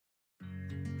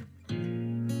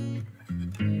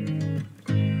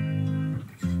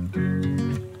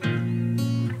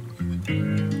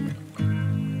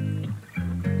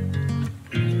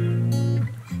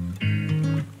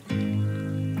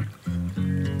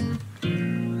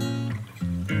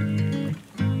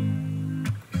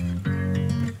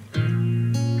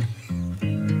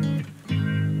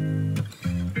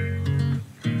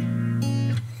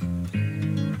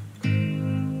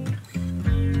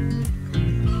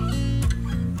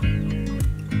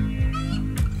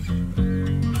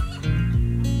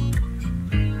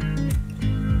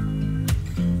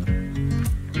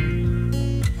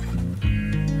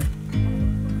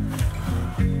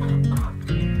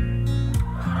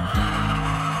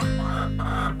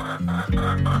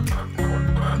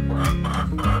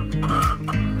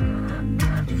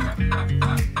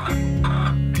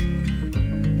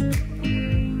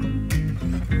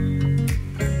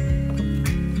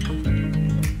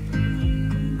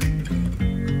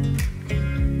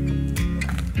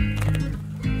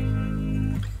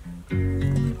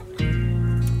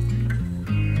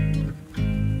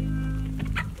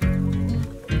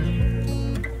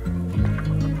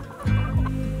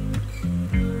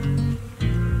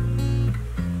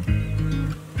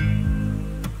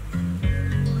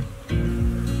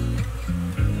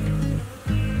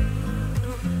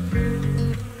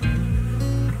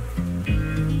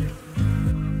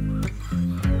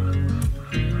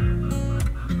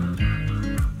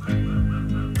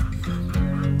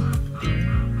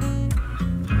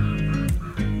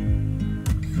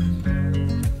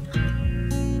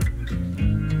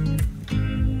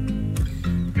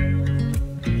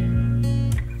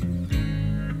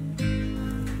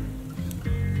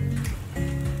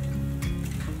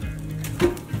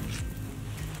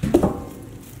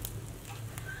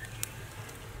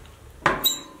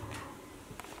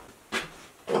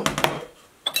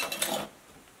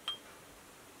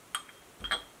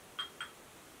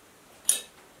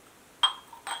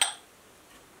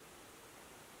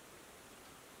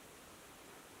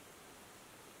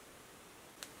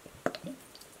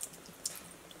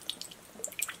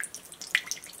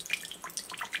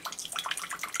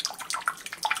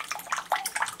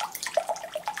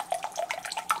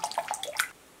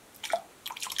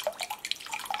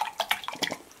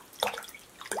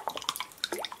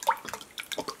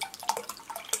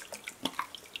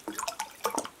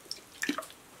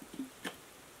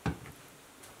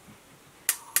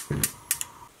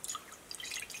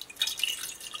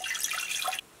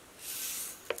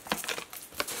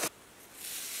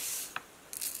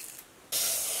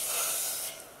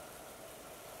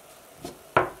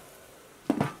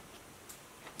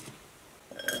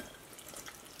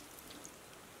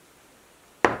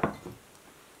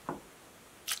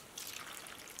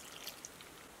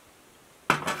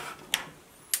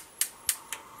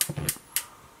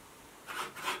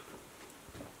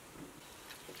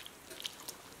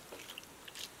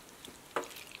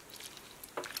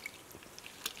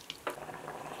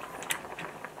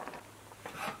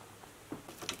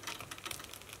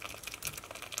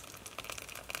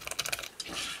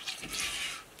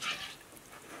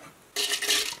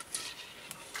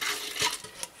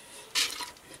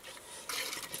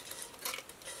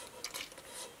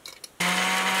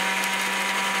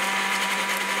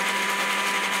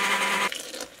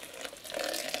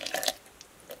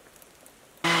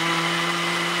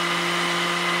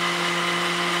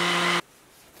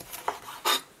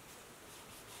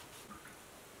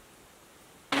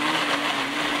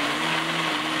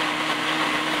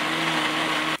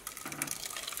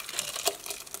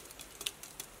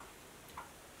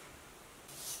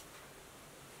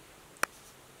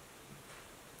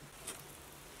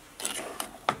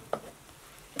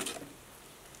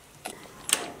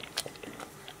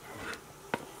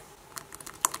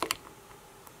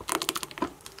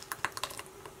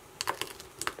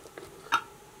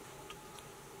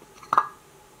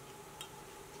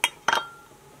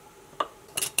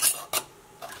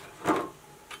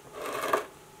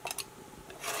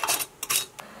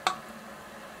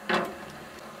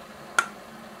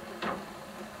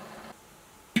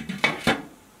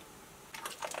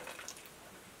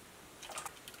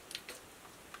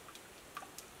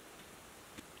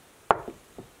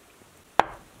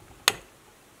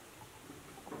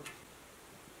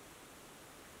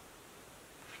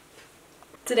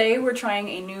Today we're trying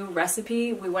a new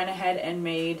recipe. We went ahead and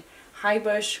made high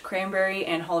bush, cranberry,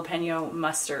 and jalapeno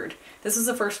mustard. This was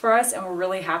a first for us and we're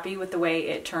really happy with the way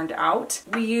it turned out.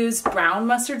 We used brown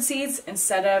mustard seeds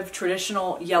instead of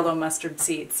traditional yellow mustard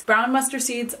seeds. Brown mustard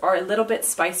seeds are a little bit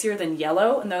spicier than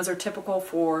yellow, and those are typical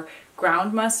for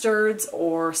ground mustards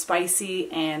or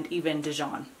spicy and even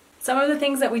Dijon. Some of the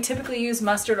things that we typically use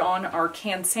mustard on are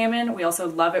canned salmon. We also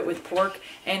love it with pork,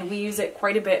 and we use it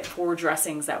quite a bit for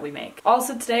dressings that we make.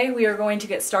 Also today we are going to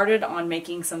get started on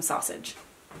making some sausage.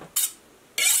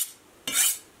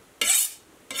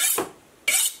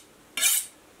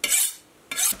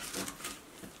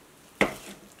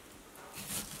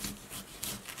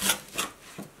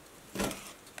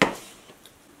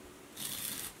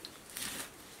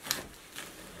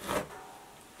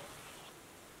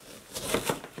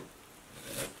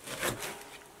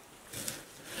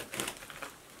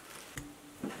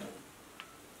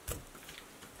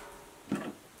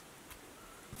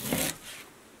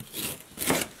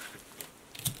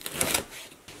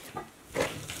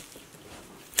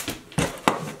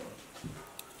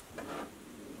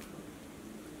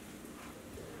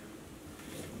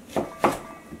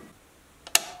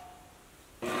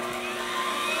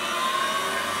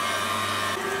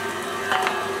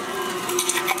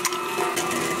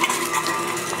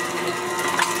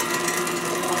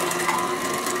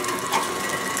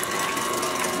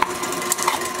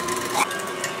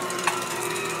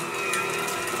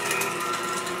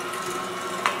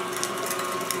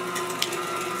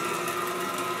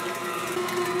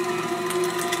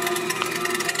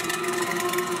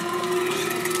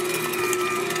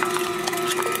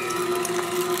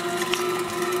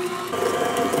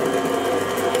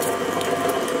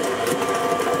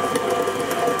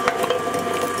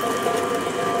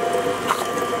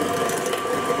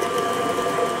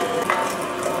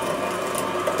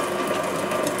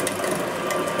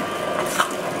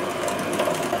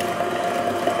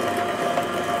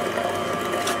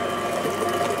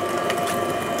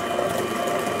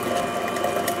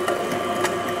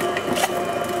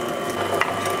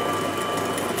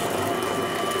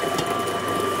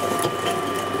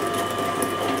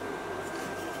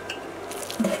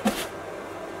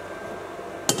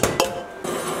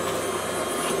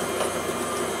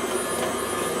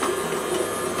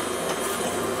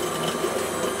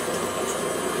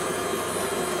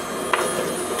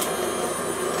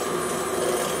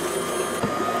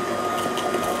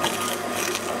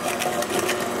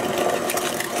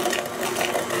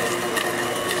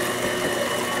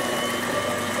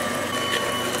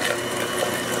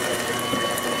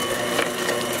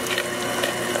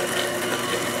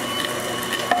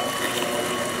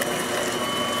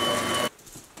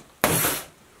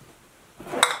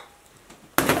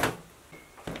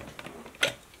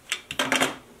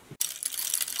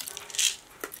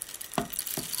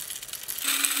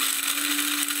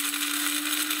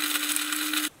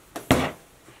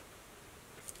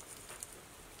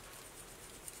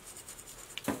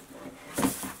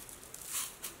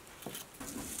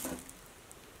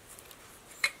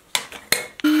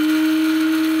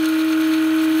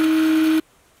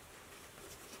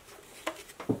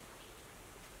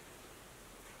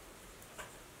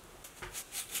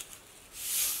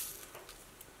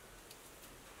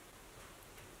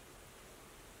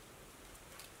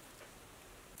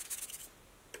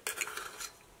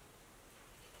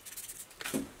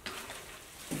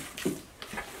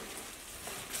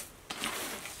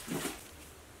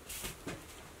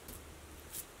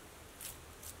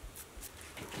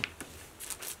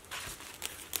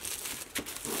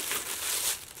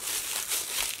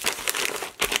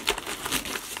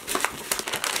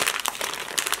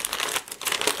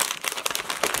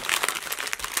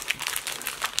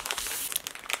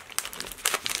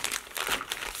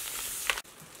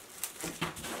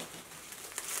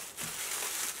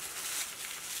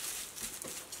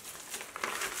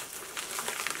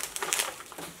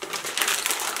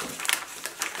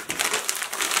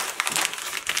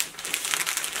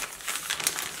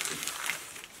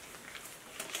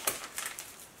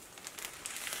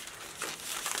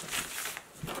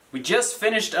 We just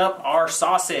finished up our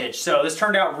sausage, so this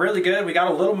turned out really good. We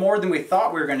got a little more than we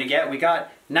thought we were going to get. We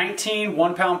got 19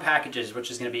 1-pound packages,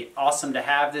 which is going to be awesome to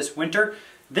have this winter.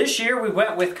 This year we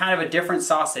went with kind of a different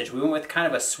sausage. We went with kind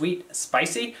of a sweet,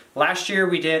 spicy. Last year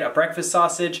we did a breakfast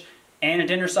sausage and a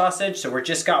dinner sausage, so we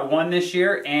just got one this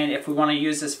year, and if we want to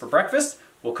use this for breakfast,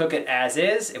 we'll cook it as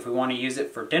is. If we want to use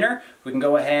it for dinner, we can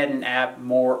go ahead and add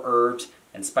more herbs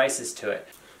and spices to it.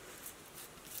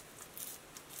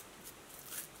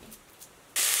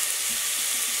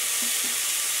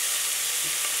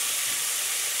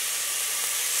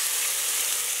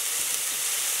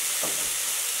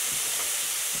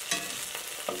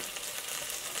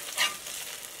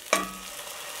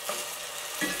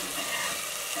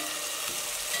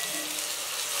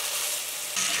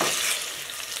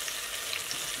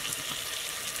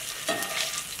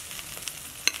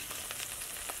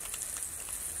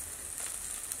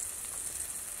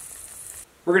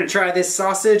 We're going to try this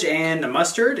sausage and the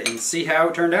mustard and see how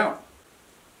it turned out.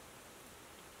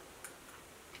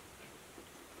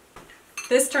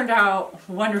 This turned out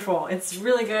wonderful. It's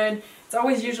really good. It's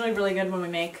always usually really good when we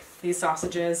make these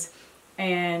sausages.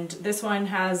 And this one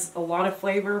has a lot of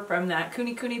flavor from that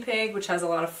kuni pig, which has a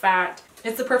lot of fat.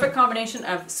 It's the perfect combination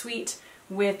of sweet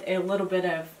with a little bit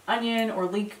of onion or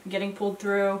leek getting pulled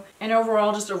through, and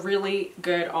overall just a really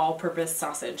good all-purpose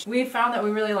sausage. We found that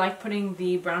we really like putting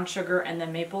the brown sugar and the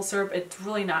maple syrup. It's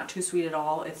really not too sweet at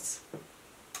all. It's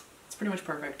pretty much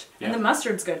perfect. Yeah. And the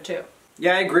mustard's good too.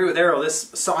 Yeah, I agree with Errol. This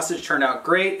sausage turned out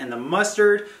great, and the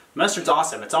mustard's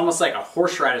awesome. It's almost like a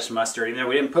horseradish mustard, even though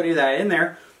we didn't put any of that in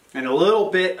there. And a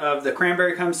little bit of the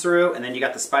cranberry comes through, and then you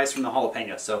got the spice from the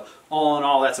jalapeno. So all in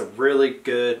all, that's a really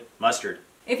good mustard.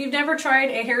 If you've never tried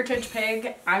a heritage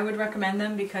pig, I would recommend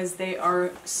them because they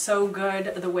are so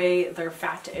good the way their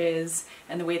fat is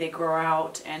and the way they grow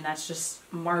out, and that's just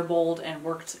marbled and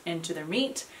worked into their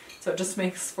meat. So it just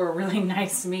makes for a really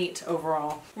nice meat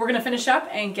overall. We're going to finish up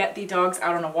and get the dogs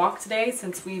out on a walk today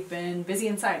since we've been busy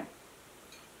inside.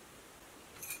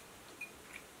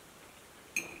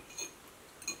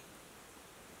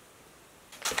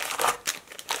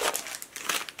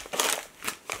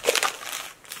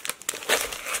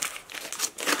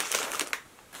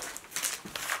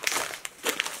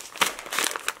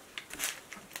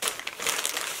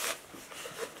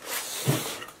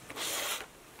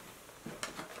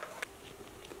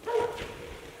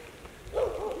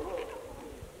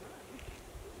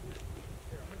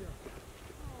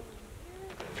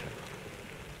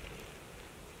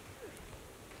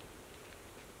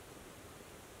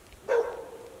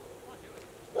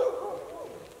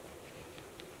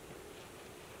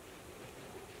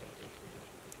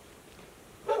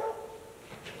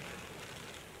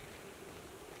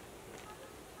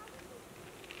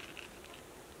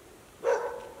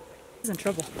 He's in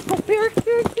trouble. Oh, here.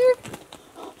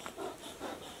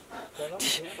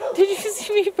 Did you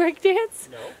see me breakdance?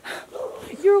 No.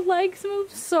 Your legs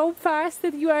move so fast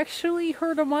that you actually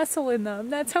hurt a muscle in them.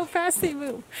 That's how fast they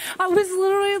move. I was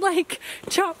literally like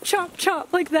chop, chop,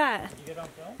 chop like that. Did you get on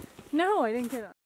film? No, I didn't get on.